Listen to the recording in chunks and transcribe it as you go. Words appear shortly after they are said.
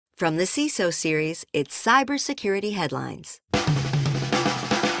From the CISO series, it's Cybersecurity Headlines.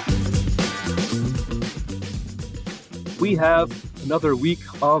 We have another week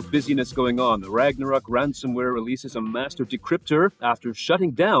of busyness going on. The Ragnarok ransomware releases a master decryptor after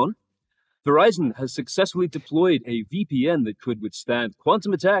shutting down. Verizon has successfully deployed a VPN that could withstand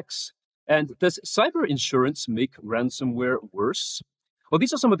quantum attacks. And does cyber insurance make ransomware worse? Well,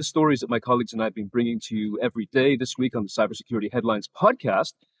 these are some of the stories that my colleagues and I have been bringing to you every day this week on the Cybersecurity Headlines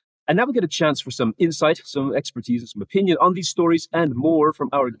podcast. And now we get a chance for some insight, some expertise, and some opinion on these stories and more from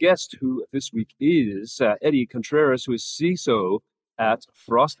our guest, who this week is Eddie Contreras, who is CISO at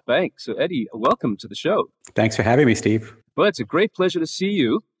Frost Bank. So, Eddie, welcome to the show. Thanks for having me, Steve. Well, it's a great pleasure to see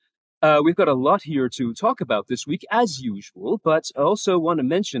you. We've got a lot here to talk about this week, as usual, but I also want to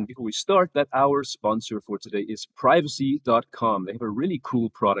mention before we start that our sponsor for today is Privacy.com. They have a really cool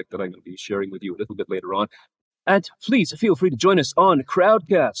product that I'm going to be sharing with you a little bit later on. And please feel free to join us on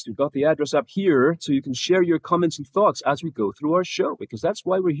Crowdcast. We've got the address up here so you can share your comments and thoughts as we go through our show, because that's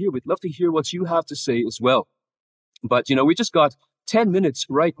why we're here. We'd love to hear what you have to say as well. But, we just got 10 minutes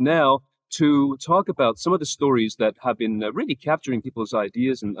right now to talk about some of the stories that have been really capturing people's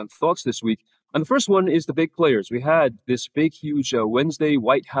ideas and thoughts this week. And the first one is the big players. We had this big, huge Wednesday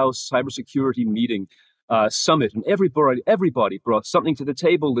White House cybersecurity meeting summit, and everybody brought something to the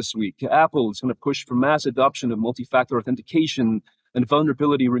table this week. Apple is going to push for mass adoption of multi-factor authentication and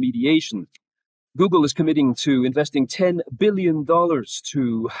vulnerability remediation. Google is committing to investing $10 billion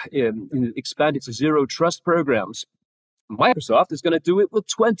to expand its zero trust programs. Microsoft is going to do it with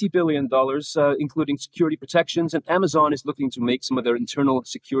 $20 billion, including security protections, and Amazon is looking to make some of their internal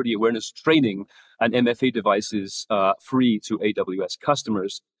security awareness training and MFA devices free to AWS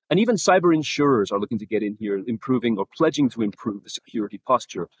customers. And even cyber insurers are looking to get in here, improving or pledging to improve the security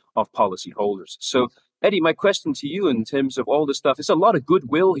posture of policyholders. So, Eddie, my question to you in terms of all this stuff, is a lot of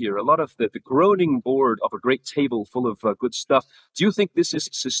goodwill here, a lot of the groaning board of a great table full of good stuff. Do you think this is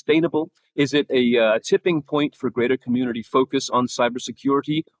sustainable? Is it a tipping point for greater community focus on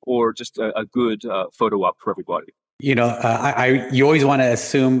cybersecurity, or just a good photo op for everybody? You always want to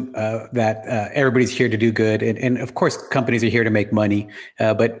assume that everybody's here to do good. And of course, companies are here to make money.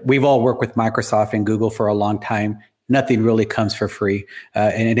 But we've all worked with Microsoft and Google for a long time. Nothing really comes for free.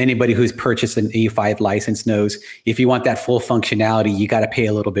 And anybody who's purchased an E5 license knows if you want that full functionality, you got to pay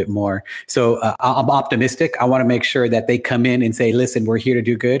a little bit more. So I'm optimistic. I want to make sure that they come in and say, listen, we're here to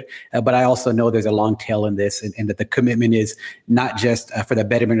do good. But I also know there's a long tail in this, and that the commitment is not just for the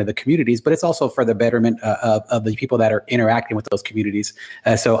betterment of the communities, but it's also for the betterment of the people that are interacting with those communities.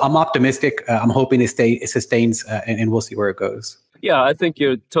 So I'm optimistic. I'm hoping it sustains, and we'll see where it goes. Yeah, I think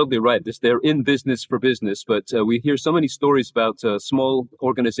you're totally right. They're in business for business, but we hear so many stories about small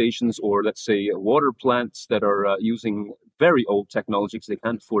organizations, or let's say water plants that are using very old technology because they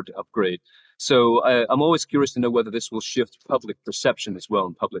can't afford to upgrade. So I'm always curious to know whether this will shift public perception as well,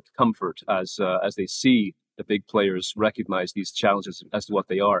 and public comfort as they see the big players recognize these challenges as to what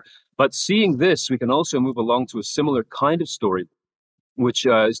they are. But seeing this, we can also move along to a similar kind of story, which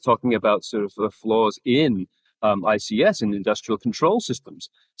is talking about sort of the flaws in ICS and industrial control systems.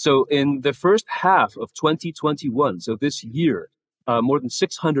 So in the first half of 2021, so this year, more than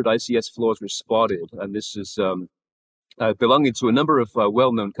 600 ICS flaws were spotted. And this is belonging to a number of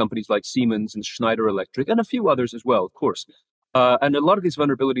well-known companies like Siemens and Schneider Electric, and a few others as well, of course. And a lot of these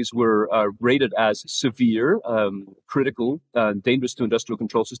vulnerabilities were rated as severe, critical, dangerous to industrial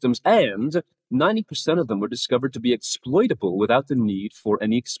control systems, and 90% of them were discovered to be exploitable without the need for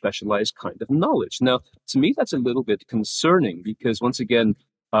any specialized kind of knowledge. Now, to me, that's a little bit concerning, because once again,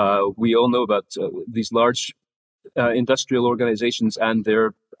 we all know about these large industrial organizations and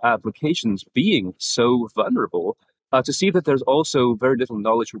their applications being so vulnerable. To see that there's also very little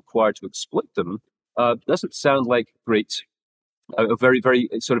knowledge required to exploit them doesn't sound like great. Very, very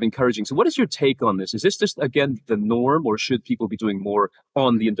sort of encouraging. So what is your take on this? Is this just, again, the norm, or should people be doing more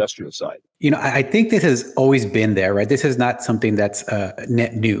on the industrial side? I think this has always been there, right? This is not something that's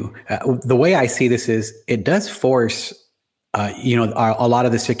net new. The way I see this is it does force, a lot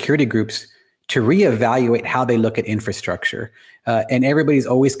of the security groups to reevaluate how they look at infrastructure. And everybody's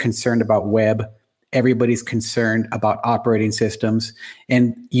always concerned about web. Everybody's concerned about operating systems.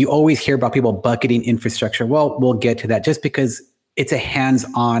 And you always hear about people bucketing infrastructure. Well, we'll get to that, just because it's a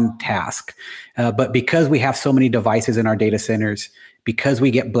hands-on task. But because we have so many devices in our data centers, because we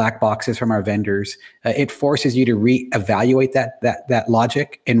get black boxes from our vendors, it forces you to reevaluate that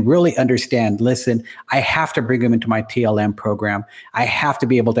logic and really understand, listen, I have to bring them into my TLM program. I have to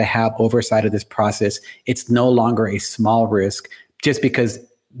be able to have oversight of this process. It's no longer a small risk just because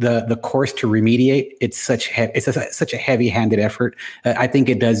the course to remediate, it's such a heavy-handed effort. I think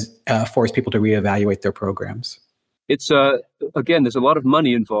it does force people to reevaluate their programs. It's again, there's a lot of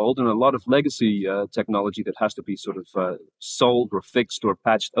money involved and a lot of legacy technology that has to be sort of solved or fixed or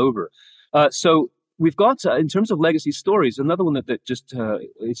patched over. So we've got, in terms of legacy stories, another one that just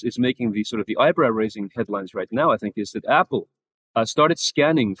is making the sort of the eyebrow-raising headlines right now, I think, is that Apple started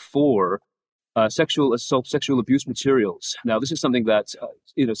scanning for sexual assault, sexual abuse materials. Now, this is something that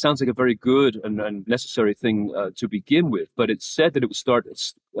sounds like a very good and necessary thing to begin with, but it said that it would start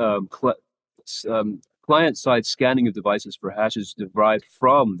client-side scanning of devices for hashes derived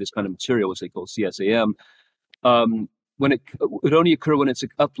from this kind of material, which they call CSAM. When it would only occur when it's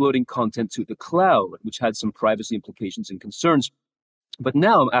uploading content to the cloud, which had some privacy implications and concerns. But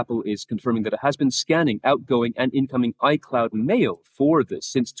now Apple is confirming that it has been scanning outgoing and incoming iCloud mail for this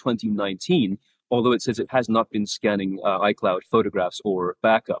since 2019, although it says it has not been scanning iCloud photographs or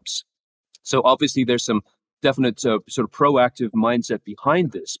backups. So obviously there's some definite sort of proactive mindset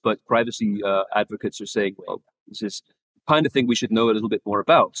behind this, but privacy advocates are saying, well, this is the kind of thing we should know a little bit more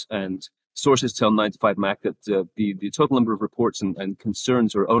about. And sources tell 9to5Mac that the total number of reports and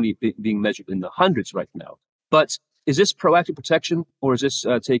concerns are only being measured in the hundreds right now. But is this proactive protection, or is this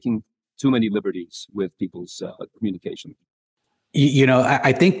taking too many liberties with people's communication?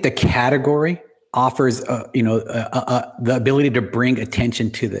 I think the category offers, the ability to bring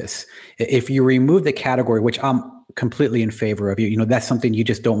attention to this. If you remove the category, which I'm completely in favor of, that's something you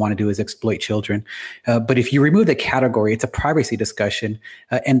just don't want to do, is exploit children. But if you remove the category, it's a privacy discussion.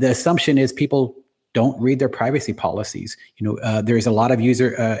 And the assumption is people don't read their privacy policies. There's a lot of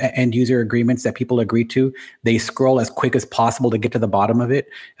end user agreements that people agree to. They scroll as quick as possible to get to the bottom of it.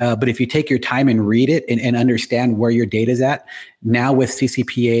 But if you take your time and read it and understand where your data is at, now with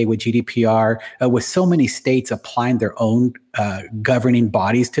CCPA, with GDPR, with so many states applying their own governing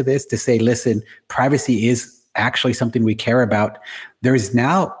bodies to this to say, listen, privacy is actually something we care about. There's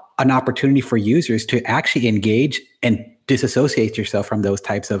now an opportunity for users to actually engage and disassociate yourself from those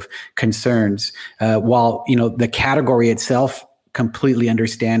types of concerns, while the category itself, completely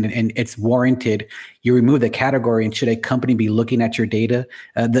understand and it's warranted. You remove the category, and should a company be looking at your data?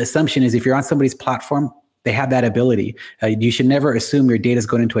 The assumption is if you're on somebody's platform, they have that ability. You should never assume your data is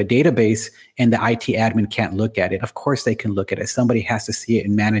going into a database and the IT admin can't look at it. Of course they can look at it. Somebody has to see it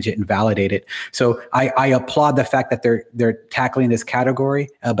and manage it and validate it. So I applaud the fact that they're tackling this category,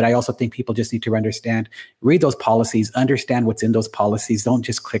 but I also think people just need to read those policies, understand what's in those policies. Don't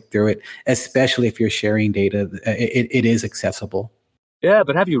just click through it, especially if you're sharing data. It is accessible. Yeah,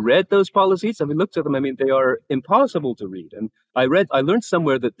 but have you read those policies? I mean, look at them. I mean, they are impossible to read. And I learned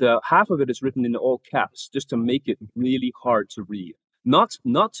somewhere that half of it is written in all caps, just to make it really hard to read. Not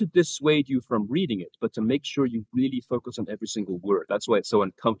to dissuade you from reading it, but to make sure you really focus on every single word. That's why it's so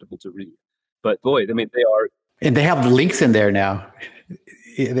uncomfortable to read. But boy, I mean, they are. And they have links in there now.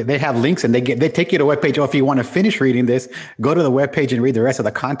 They have links, and they take you to a webpage. Oh, if you want to finish reading this, go to the webpage and read the rest of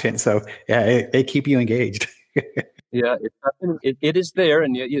the content. So yeah, they keep you engaged. Yeah, it is there,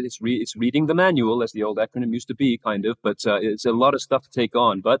 and it's reading the manual, as the old acronym used to be, kind of. But it's a lot of stuff to take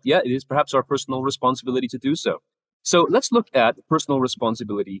on. But yeah, it is perhaps our personal responsibility to do so. So let's look at personal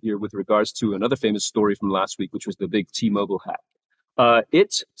responsibility here with regards to another famous story from last week, which was the big T-Mobile hack.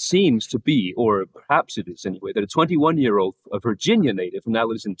 It seems to be, or perhaps it is anyway, that a 21-year-old Virginia native who now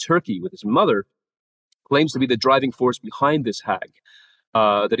lives in Turkey with his mother claims to be the driving force behind this hack.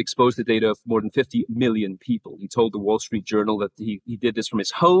 That exposed the data of more than 50 million people. He told the Wall Street Journal that he did this from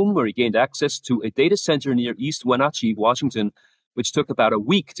his home, where he gained access to a data center near East Wenatchee, Washington, which took about a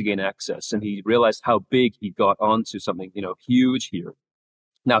week to gain access. And he realized how big he got onto something, huge here.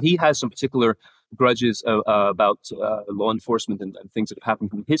 Now, he has some particular grudges about law enforcement and things that have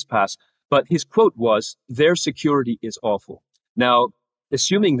happened in his past. But his quote was, "Their security is awful." Now,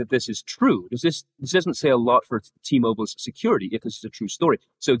 assuming that this is true, this doesn't say a lot for T-Mobile's security if this is a true story.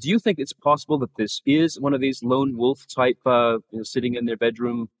 So do you think it's possible that this is one of these lone wolf type, sitting in their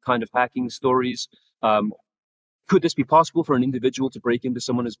bedroom kind of hacking stories? Could this be possible for an individual to break into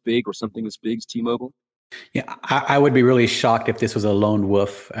someone as big or something as big as T-Mobile? Yeah, I would be really shocked if this was a lone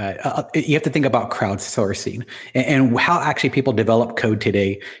wolf. You have to think about crowdsourcing and how actually people develop code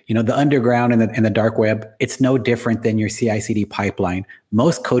today. The underground and the dark web, it's no different than your CI/CD pipeline.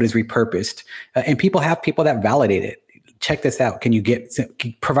 Most code is repurposed, and people have people that validate it. Check this out. Can you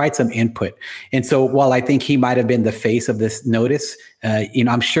provide some input? And so while I think he might have been the face of this notice,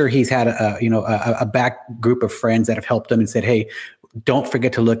 I'm sure he's had a back group of friends that have helped him and said, hey, don't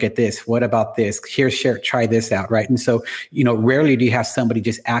forget to look at this. What about this? Here, share, try this out, right? And so, rarely do you have somebody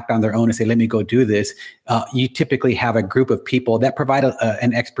just act on their own and say, let me go do this. You typically have a group of people that provide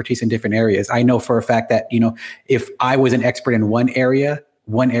an expertise in different areas. I know for a fact that, if I was an expert in one area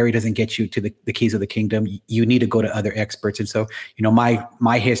doesn't get you to the keys of the kingdom. You need to go to other experts. And so,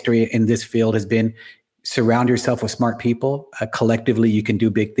 my history in this field has been surround yourself with smart people. Collectively, you can do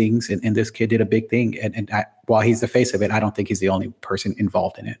big things. And this kid did a big thing. And while he's the face of it, I don't think he's the only person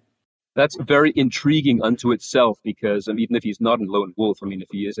involved in it. That's very intriguing unto itself, because even if he's not a lone wolf, if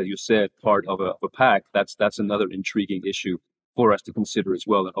he is, as you said, part of a pack, that's another intriguing issue for us to consider as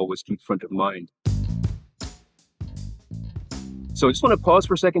well and always keep front of mind. So I just want to pause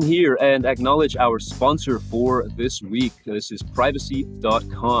for a second here and acknowledge our sponsor for this week. This is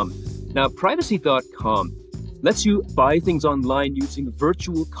Privacy.com. Now, Privacy.com lets you buy things online using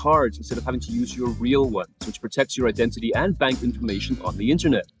virtual cards instead of having to use your real ones, which protects your identity and bank information on the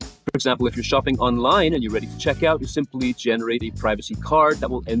internet. For example, if you're shopping online and you're ready to check out, you simply generate a privacy card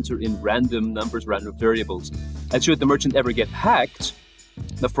that will enter in random numbers, random variables. And should the merchant ever get hacked,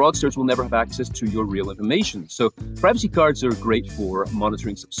 the fraudsters will never have access to your real information. So privacy cards are great for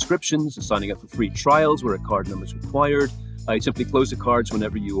monitoring subscriptions and signing up for free trials where a card number is required. You simply close the cards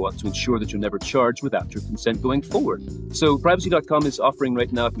whenever you want to ensure that you're never charged without your consent going forward. So Privacy.com is offering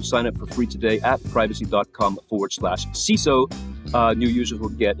right now, if you sign up for free today at privacy.com/CISO, new users will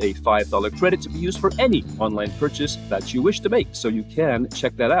get a $5 credit to be used for any online purchase that you wish to make. So you can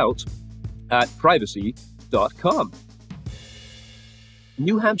check that out at privacy.com.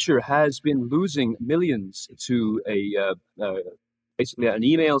 New Hampshire has been losing millions to basically an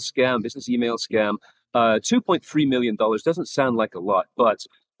email scam, business email scam. $2.3 million doesn't sound like a lot, but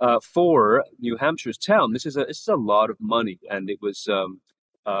for New Hampshire's town, this is a lot of money. And it was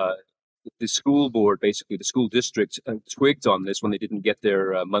the school board, basically the school district, twigged on this when they didn't get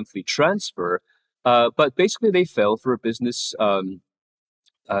their monthly transfer. But basically, they fell for a business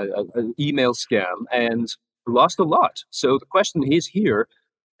email scam and lost a lot. So the question is here,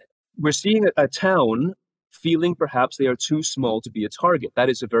 we're seeing a town feeling perhaps they are too small to be a target. That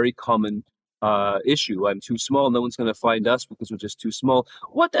is a very common issue. I'm too small. No one's going to find us because we're just too small.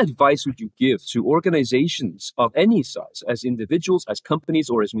 What advice would you give to organizations of any size, as individuals, as companies,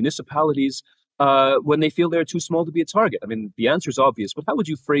 or as municipalities, when they feel they're too small to be a target? The answer is obvious, but how would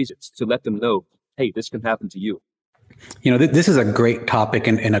you phrase it to let them know, hey, this can happen to you? This is a great topic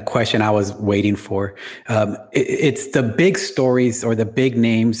and a question I was waiting for. It's the big stories or the big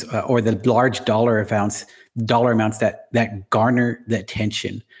names or the large dollar amounts that garner the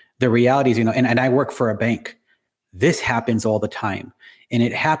attention. The reality is, and I work for a bank. This happens all the time. And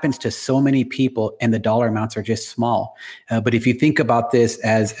it happens to so many people, and the dollar amounts are just small. But if you think about this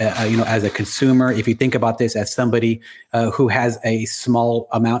as as a consumer, if you think about this as somebody who has a small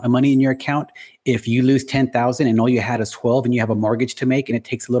amount of money in your account, if you lose 10,000 and all you had is 12 and you have a mortgage to make and it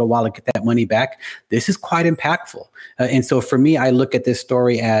takes a little while to get that money back, this is quite impactful. And so for me, I look at this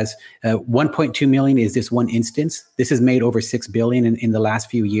story as 1.2 million is this one instance. This has made over 6 billion in the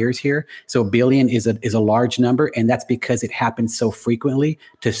last few years here. So billion is a large number, and that's because it happens so frequently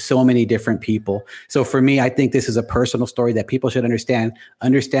to so many different people. So for me, I think this is a personal story that people should understand.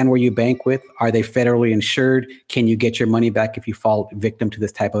 Understand where you bank with. Are they federally insured? Can you get your money back if you fall victim to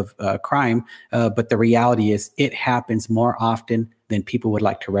this type of crime? But the reality is it happens more often than people would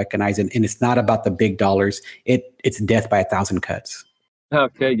like to recognize. And it's not about the big dollars. It's death by 1,000 cuts.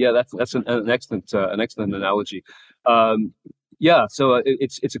 Okay, yeah, that's an excellent analogy. So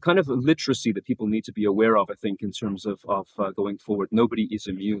it's a kind of literacy that people need to be aware of, I think, in terms of going forward. Nobody is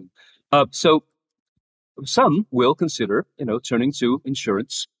immune. So some will consider, turning to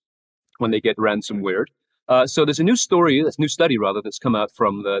insurance when they get ransomware. So there's a new study that's come out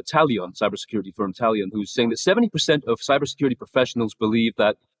from the Talion, cybersecurity firm Talion, who's saying that 70% of cybersecurity professionals believe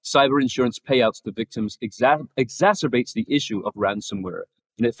that cyber insurance payouts to victims exacerbates the issue of ransomware.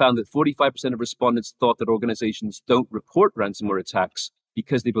 And it found that 45% of respondents thought that organizations don't report ransomware attacks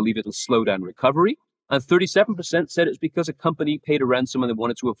because they believe it'll slow down recovery. And 37% said it's because a company paid a ransom and they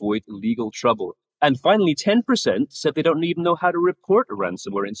wanted to avoid legal trouble. And finally, 10% said they don't even know how to report a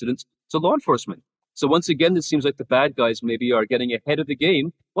ransomware incident to law enforcement. So once again, it seems like the bad guys maybe are getting ahead of the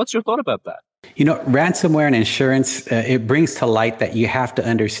game. What's your thought about that? Ransomware and insurance, it brings to light that you have to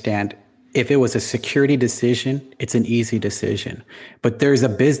understand if it was a security decision, it's an easy decision. But there's a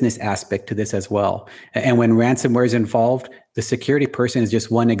business aspect to this as well. And when ransomware is involved, the security person is just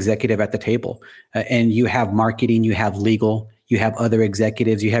one executive at the table. And you have marketing, you have legal, you have other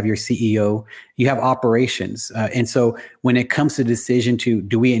executives, you have your CEO, you have operations. And so when it comes to the decision to,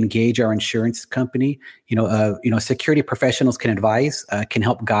 do we engage our insurance company, security professionals can advise, can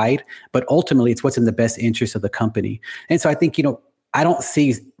help guide, but ultimately it's what's in the best interest of the company. And so I think, I don't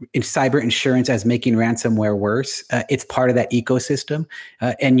see cyber insurance as making ransomware worse. It's part of that ecosystem.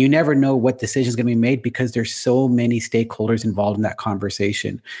 And you never know what decision is going to be made because there's so many stakeholders involved in that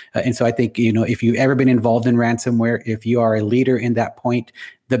conversation. And so I think, if you've ever been involved in ransomware, if you are a leader in that point,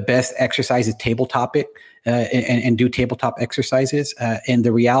 the best exercise is tabletop it and do tabletop exercises. And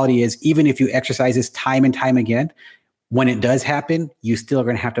the reality is, even if you exercise this time and time again, when it does happen, you still are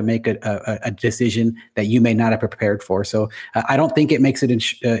going to have to make a decision that you may not have prepared for. So I don't think it makes it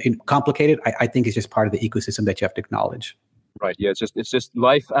complicated. I think it's just part of the ecosystem that you have to acknowledge. Right. Yeah. It's just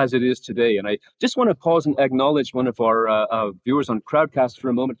life as it is today. And I just want to pause and acknowledge one of our viewers on Crowdcast for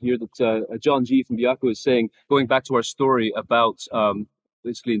a moment here. That John G from Viaco is saying, going back to our story about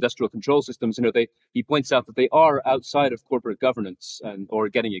basically industrial control systems. He points out that they are outside of corporate governance or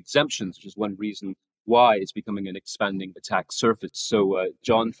getting exemptions, which is one reason why it's becoming an expanding attack surface. So,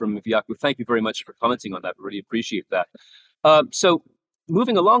 John from Viaco, thank you very much for commenting on that. We really appreciate that. So,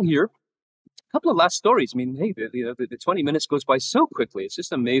 moving along here, a couple of last stories. I mean, hey, the 20 minutes goes by so quickly. It's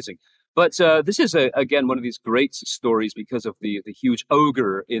just amazing. But this is, again, one of these great stories because of the huge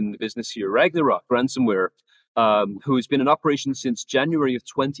ogre in the business here, Ragnarok Ransomware, who's been in operation since January of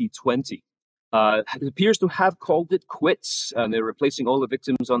 2020. It appears to have called it quits, and they're replacing all the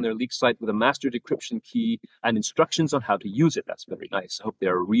victims on their leak site with a master decryption key and instructions on how to use it. That's very nice. I hope they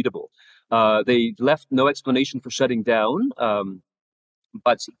are readable. They left no explanation for shutting down,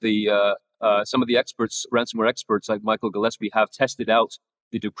 but some of the experts, ransomware experts like Michael Gillespie, have tested out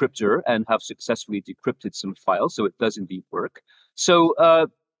the decryptor and have successfully decrypted some files, so it does indeed work. So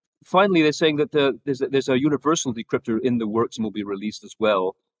finally, they're saying that there's a universal decryptor in the works and will be released as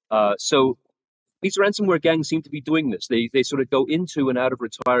well. So these ransomware gangs seem to be doing this. They sort of go into and out of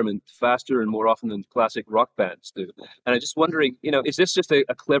retirement faster and more often than classic rock bands do. And I'm just wondering, is this just a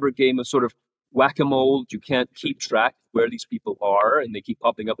clever game of sort of whack-a-mole? You can't keep track where these people are and they keep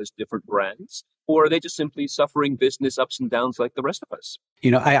popping up as different brands? Or are they just simply suffering business ups and downs like the rest of us?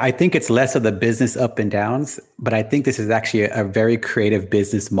 I think it's less of the business up and downs, but I think this is actually a very creative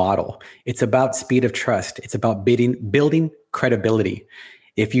business model. It's about speed of trust. It's about building credibility.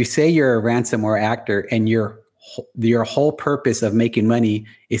 If you say you're a ransomware actor and your whole purpose of making money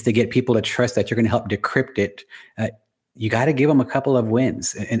is to get people to trust that you're going to help decrypt it, you got to give them a couple of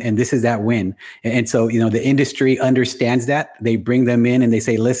wins. And this is that win. And so, the industry understands that. They bring them in and they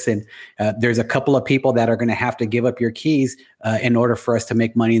say, listen, there's a couple of people that are going to have to give up your keys in order for us to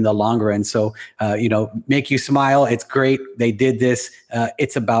make money in the long run. So, make you smile. It's great. They did this.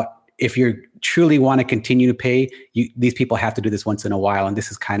 It's about, if you truly want to continue to pay, these people have to do this once in a while. And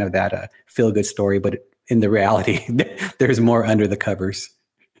this is kind of that feel-good story. But in the reality, there's more under the covers.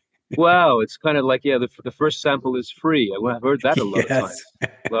 Wow, it's kind of like, the first sample is free. I've heard that a lot of times,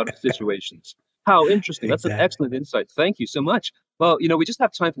 a lot of situations. How interesting. That's an excellent insight. Thank you so much. Well, we just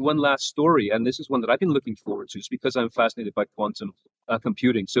have time for one last story, and this is one that I've been looking forward to. It's because I'm fascinated by quantum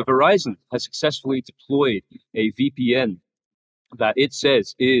computing. So Verizon has successfully deployed a VPN that it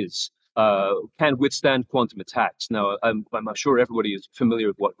says can withstand quantum attacks. Now, I'm not sure everybody is familiar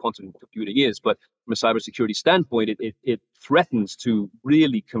with what quantum computing is, but from a cybersecurity standpoint, it threatens to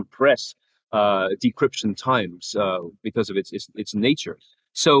really compress decryption times because of its nature.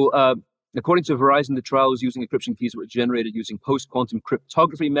 So, according to Verizon, the trial was using encryption keys that were generated using post-quantum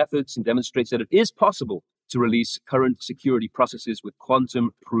cryptography methods and demonstrates that it is possible to release current security processes with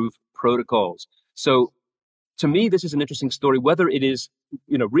quantum-proof protocols. So, to me, this is an interesting story, whether it is,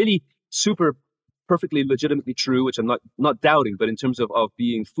 really super perfectly legitimately true, which I'm not doubting, but in terms of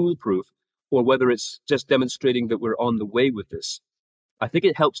being foolproof, or whether it's just demonstrating that we're on the way with this. I think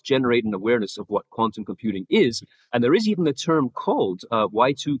it helps generate an awareness of what quantum computing is. And there is even a term called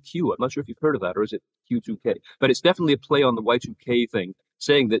Y2Q. I'm not sure if you've heard of that, or is it Q2K? But it's definitely a play on the Y2K thing,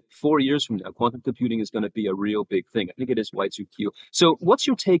 saying that 4 years from now, quantum computing is going to be a real big thing. I think it is Y2Q. So what's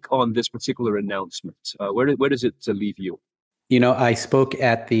your take on this particular announcement? Where does it leave you? I spoke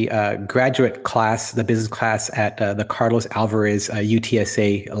at the graduate class, the business class at the Carlos Alvarez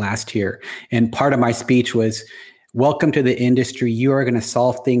UTSA last year. And part of my speech was, welcome to the industry. You are going to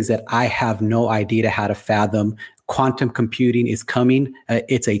solve things that I have no idea how to fathom. quantum computing is coming.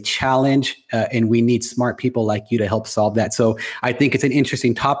 It's a challenge, and we need smart people like you to help solve that. So I think it's an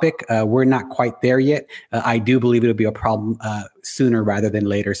interesting topic. We're not quite there yet. I do believe it'll be a problem sooner rather than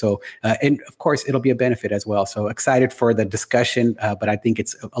later. So, and of course, it'll be a benefit as well. So excited for the discussion, but I think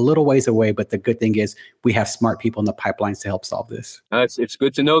it's a little ways away. But the good thing is we have smart people in the pipelines to help solve this. It's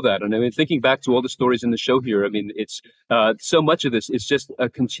good to know that. And I mean, thinking back to all the stories in the show here, I mean, it's so much of this is just a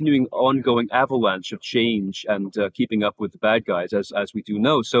continuing, ongoing avalanche of change and keeping up with the bad guys, as we do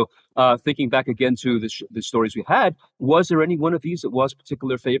know. So thinking back again to the stories we had, was there any one of these that was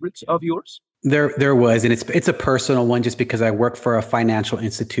particular favorites of yours? There was, and it's a personal one just because I work for a financial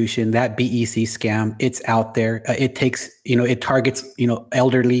institution. That BEC scam, it's out there. It takes, it targets,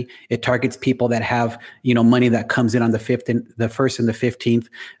 elderly. It targets people that have, money that comes in on the 1st and the 15th,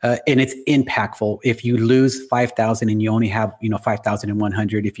 and it's impactful. If you lose 5,000 and you only have,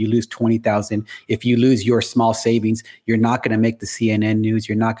 5,100, if you lose 20,000, if you lose your small savings, you're not going to make the CNN news.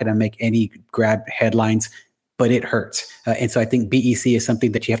 You're not going to make any grab headlines. But it hurts. And so I think BEC is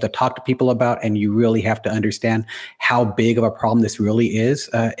something that you have to talk to people about, and you really have to understand how big of a problem this really is.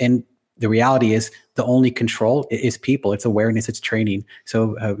 And the reality is the only control is people. It's awareness, it's training.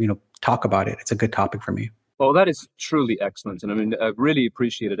 So, talk about it. It's a good topic for me. Well, that is truly excellent. And I mean, I really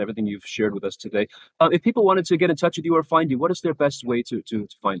appreciated everything you've shared with us today. If people wanted to get in touch with you or find you, what is their best way to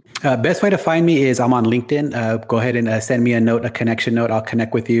find you? Best way to find me is I'm on LinkedIn. Go ahead and send me a connection note. I'll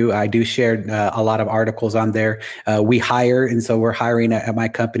connect with you. I do share a lot of articles on there. We hire, and so we're hiring at my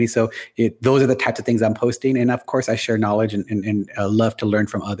company. So those are the types of things I'm posting. And of course, I share knowledge and love to learn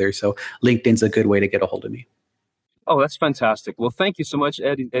from others. So LinkedIn's a good way to get a hold of me. Oh, that's fantastic. Well, thank you so much,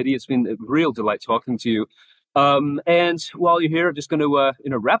 Eddie. It's been a real delight talking to you. And while you're here, I'm just going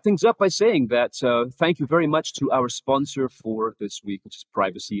to wrap things up by saying that thank you very much to our sponsor for this week, which is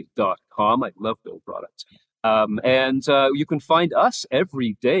Privacy.com. I love their product. And you can find us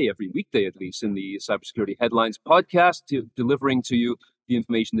every weekday at least, in the Cybersecurity Headlines podcast, delivering to you the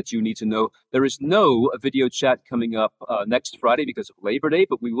information that you need to know. There is no video chat coming up next Friday because of Labor Day,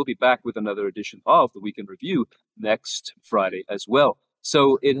 but we will be back with another edition of the Weekend Review next Friday as well.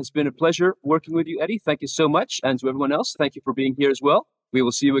 So it has been a pleasure working with you, Eddie. Thank you so much. And to everyone else, thank you for being here as well. We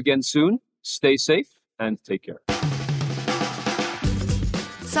will see you again soon. Stay safe and take care.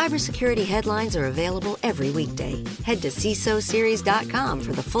 Cybersecurity Headlines are available every weekday. Head to CISOseries.com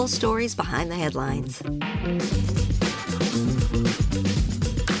for the full stories behind the headlines.